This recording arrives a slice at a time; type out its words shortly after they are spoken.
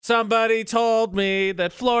Somebody told me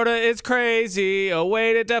that Florida is crazy. Oh,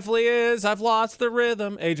 wait, it definitely is. I've lost the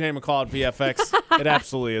rhythm. AJ McCall at VFX. It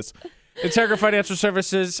absolutely is. Integra Financial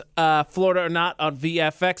Services, Florida or not on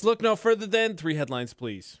VFX. Look no further than 3 headlines,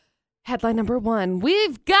 please. Headline number 1.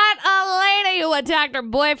 We've got a lady who attacked her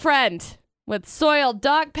boyfriend with soiled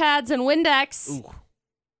dog pads and Windex. Ooh.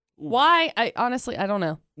 Why? I don't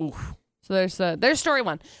know. Ooh. So there's story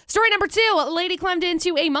 1. Story number 2, a lady climbed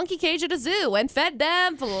into a monkey cage at a zoo and fed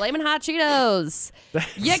them Flaming Hot Cheetos.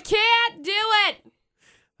 You can't do it.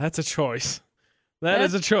 That's a choice. That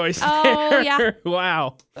is a choice. Oh, yeah.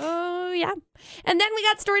 Wow. Oh, yeah. And then we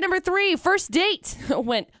got story number 3. First date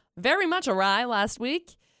went very much awry last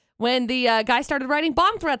week when the guy started writing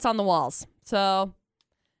bomb threats on the walls. So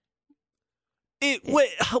Wait,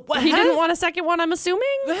 what? he didn't want a second one, I'm assuming?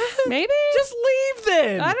 Maybe? Just leave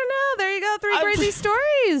then. I don't know. There you go. 3 crazy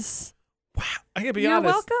stories. Wow. I gotta be You're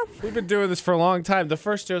honest. welcome. We've been doing this for a long time. The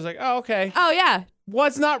first two was like, oh, okay. Oh, yeah.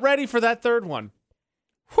 Was not ready for that third one.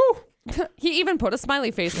 Whew. He even put a smiley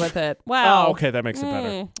face with it. Wow. Oh, okay. That makes it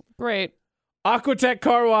better. Great. Aquatech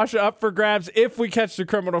Car Wash up for grabs if we catch the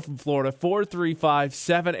criminal from Florida.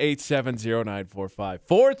 435-787-0945.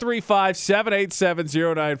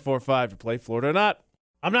 435-787-0945 to play Florida or not.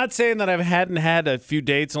 I'm not saying that I hadn't had a few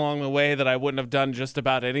dates along the way that I wouldn't have done just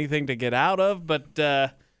about anything to get out of, but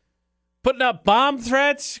putting up bomb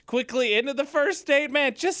threats quickly into the first date,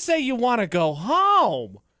 man, just say you want to go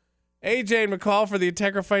home. AJ and McCall for the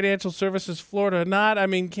Integra Financial Services, Florida or not. I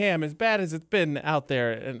mean, Cam, as bad as it's been out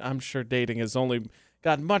there, and I'm sure dating has only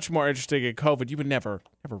gotten much more interesting in COVID, you would never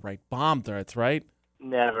write bomb threats, right?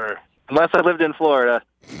 Never. Unless I lived in Florida.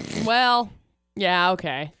 Well, yeah,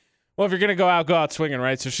 okay. Well, if you're going to go out swinging,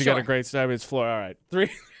 right? So she got a great time. It's Florida. All right.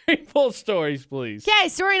 3 full stories, please. Okay,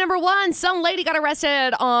 story number 1. Some lady got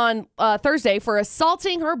arrested on Thursday for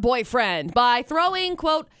assaulting her boyfriend by throwing,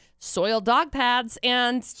 quote, soiled dog pads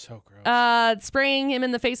and So gross. spraying him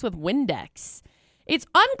in the face with Windex. It's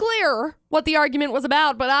unclear what the argument was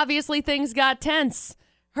about, but obviously things got tense.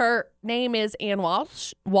 Her name is Ann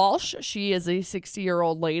Walsh. She is a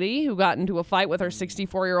 60-year-old lady who got into a fight with her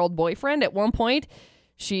 64-year-old boyfriend. At one point,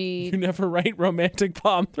 You never write romantic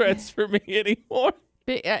bomb threats for me anymore.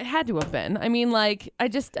 It had to have been. I mean, I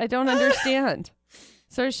don't understand.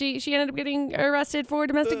 So she ended up getting arrested for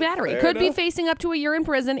domestic battery. Fair Could be enough. facing up to a year in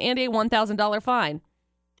prison and a $1,000 fine.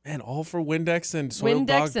 Man, all for Windex and soiled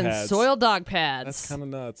dog Windex and pads. soiled dog pads. That's kind of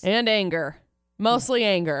nuts. And anger. Mostly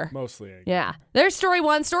anger. Mostly anger. Yeah. There's story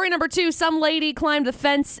 1. Story number 2, some lady climbed the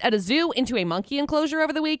fence at a zoo into a monkey enclosure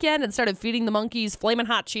over the weekend and started feeding the monkeys Flaming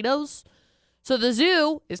Hot Cheetos. So the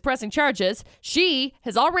zoo is pressing charges. She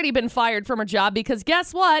has already been fired from her job because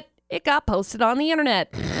guess what? It got posted on the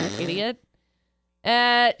internet. Idiot.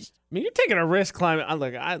 I mean, you're taking a risk climbing.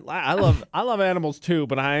 I love animals too,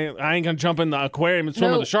 but I ain't gonna jump in the aquarium and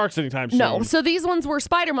swim with the sharks anytime soon. No. So these ones were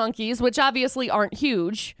spider monkeys, which obviously aren't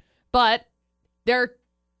huge, but they're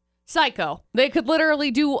psycho. They could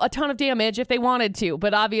literally do a ton of damage if they wanted to,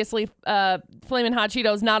 but obviously Flamin' Hot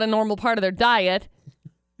Cheetos not a normal part of their diet.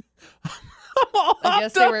 I'm all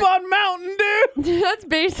hopped up on Mountain Dew. That's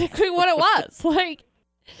basically what it was.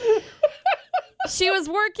 She was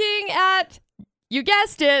working at, you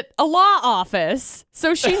guessed it, a law office.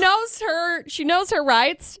 So she knows her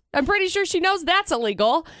rights. I'm pretty sure she knows that's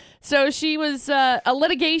illegal. So she was a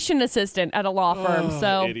litigation assistant at a law firm.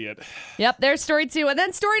 So idiot. Yep, there's story 2. And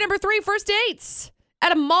then story number 3, first dates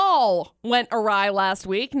at a mall went awry last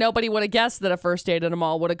week. Nobody would have guessed that a first date at a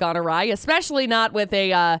mall would have gone awry, especially not with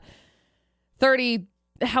a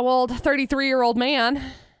 33-year-old man.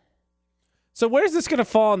 So where's this going to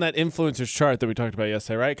fall on that influencer's chart that we talked about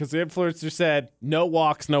yesterday, right? Because the influencer said, no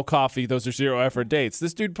walks, no coffee. Those are 0 effort dates.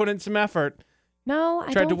 This dude put in some effort. No,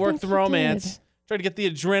 I Tried don't to work think the he romance. did. Tried to get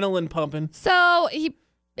the adrenaline pumping. So he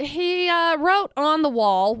wrote on the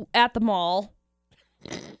wall at the mall.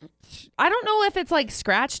 I don't know if it's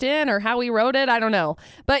scratched in or how he wrote it. I don't know.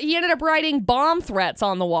 But he ended up writing bomb threats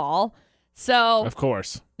on the wall. So Of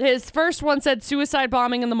course. his first one said suicide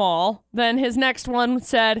bombing in the mall. Then his next one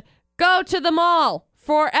said, go to the mall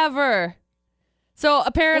forever. So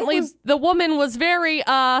apparently the woman was very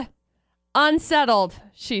unsettled,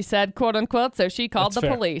 she said, quote unquote. So she called the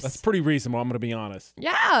police. That's pretty reasonable, I'm going to be honest.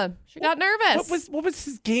 Yeah, she got nervous. What was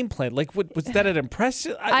his game plan? Was that an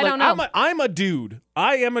impression? I don't know. I'm a dude.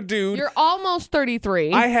 I am a dude. You're almost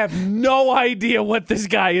 33. I have no idea what this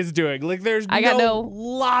guy is doing. There's no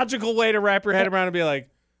logical way to wrap your head around and be like,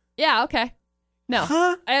 yeah, okay. No,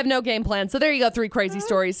 huh? I have no game plan. So there you go, 3 crazy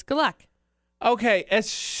stories. Good luck. Okay, as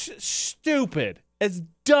stupid, as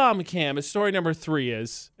dumb, Cam, as story number 3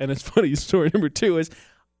 is, and as funny as story number 2 is,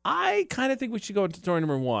 I kind of think we should go into story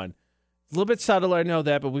number one. A little bit subtle, I know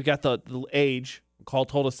that, but we got the age. Call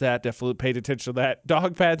told us that. Definitely paid attention to that.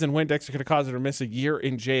 Dog pads and Windex are going to cause her to miss a year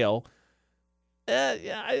in jail.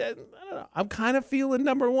 Yeah, I don't know. I'm kind of feeling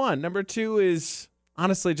number one. Number two is,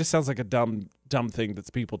 honestly, it just sounds like a dumb thing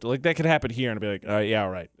that people do. Like, that could happen here, and I'd be like, yeah, all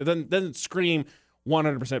right. It doesn't scream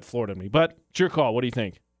 100% Florida to me. But it's your call. What do you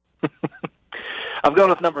think? I'm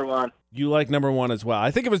going with number one. You like number one as well.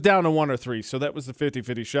 I think it was down to 1 or 3, so that was the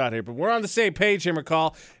 50-50 shot here. But we're on the same page here,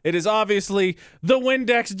 McCall. It is obviously the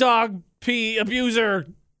Windex dog pee abuser.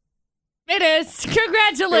 It is.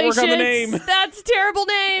 Congratulations. Good work on the name. That's a terrible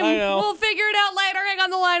name. I know. We'll figure it out later. Hang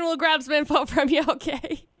on the line. We'll grab some info from you,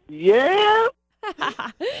 okay? Yeah.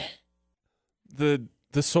 The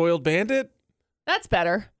soiled bandit? That's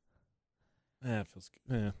better. It feels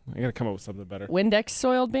good. Yeah, I got to come up with something better. Windex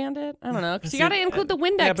soiled bandit? I don't know. Because you got to include the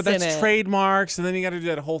Windex Yeah, but that's in it. trademarks, and then you got to do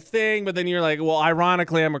that whole thing. But then you're like, well,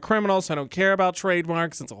 ironically, I'm a criminal, so I don't care about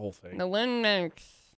trademarks. It's a whole thing. The Windex.